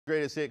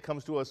Greatest hit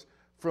comes to us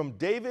from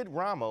David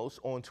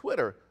Ramos on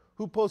Twitter,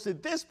 who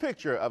posted this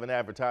picture of an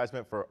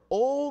advertisement for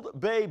Old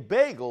Bay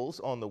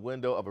Bagels on the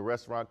window of a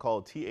restaurant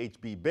called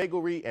THB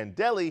Bagelry and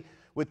Deli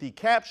with the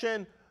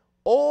caption,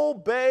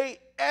 "Old Bay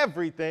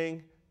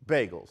Everything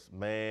Bagels."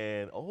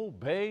 Man, Old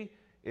Bay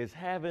is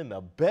having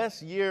the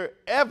best year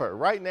ever.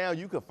 Right now,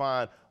 you can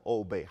find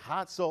Old Bay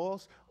hot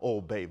sauce,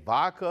 Old Bay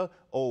vodka,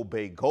 Old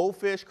Bay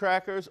goldfish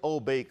crackers,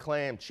 Old Bay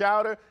clam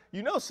chowder.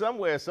 You know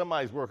somewhere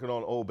somebody's working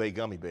on Old Bay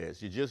gummy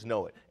bears. You just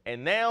know it.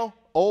 And now,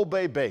 Old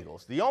Bay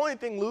bagels. The only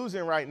thing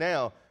losing right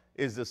now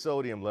is the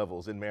sodium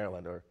levels in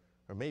Maryland, or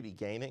maybe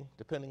gaining,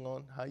 depending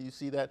on how you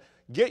see that.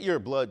 Get your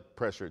blood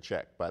pressure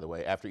checked, by the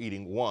way, after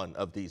eating one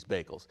of these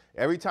bagels.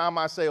 Every time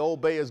I say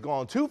Old Bay has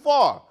gone too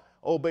far,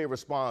 Old Bay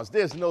responds,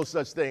 "There's no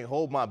such thing,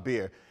 hold my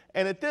beer."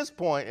 And at this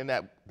point, and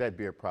that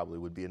beer probably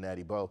would be a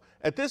Natty Boh.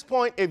 At this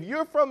point, if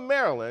you're from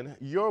Maryland,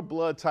 your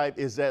blood type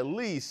is at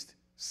least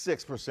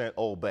 6%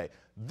 Old Bay.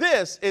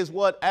 This is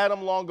what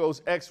Adam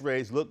Longo's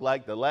x-rays looked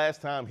like the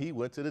last time he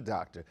went to the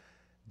doctor.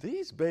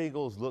 These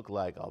bagels look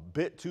like a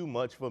bit too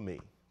much for me.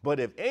 But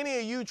if any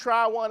of you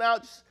try one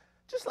out,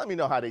 just let me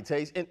know how they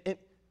taste. And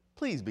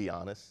please be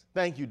honest.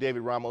 Thank you,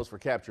 David Ramos, for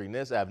capturing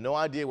this. I have no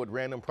idea what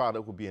random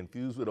product will be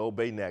infused with Old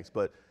Bay next,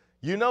 but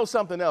you know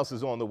something else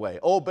is on the way.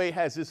 Old Bay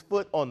has his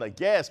foot on the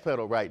gas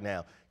pedal right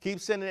now. Keep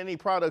sending any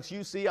products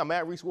you see. I'm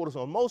at Reese Waters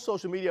on most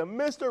social media,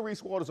 Mr.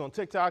 Reese Waters on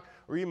TikTok,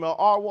 or email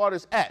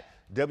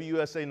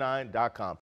rwaters@wsa9.com.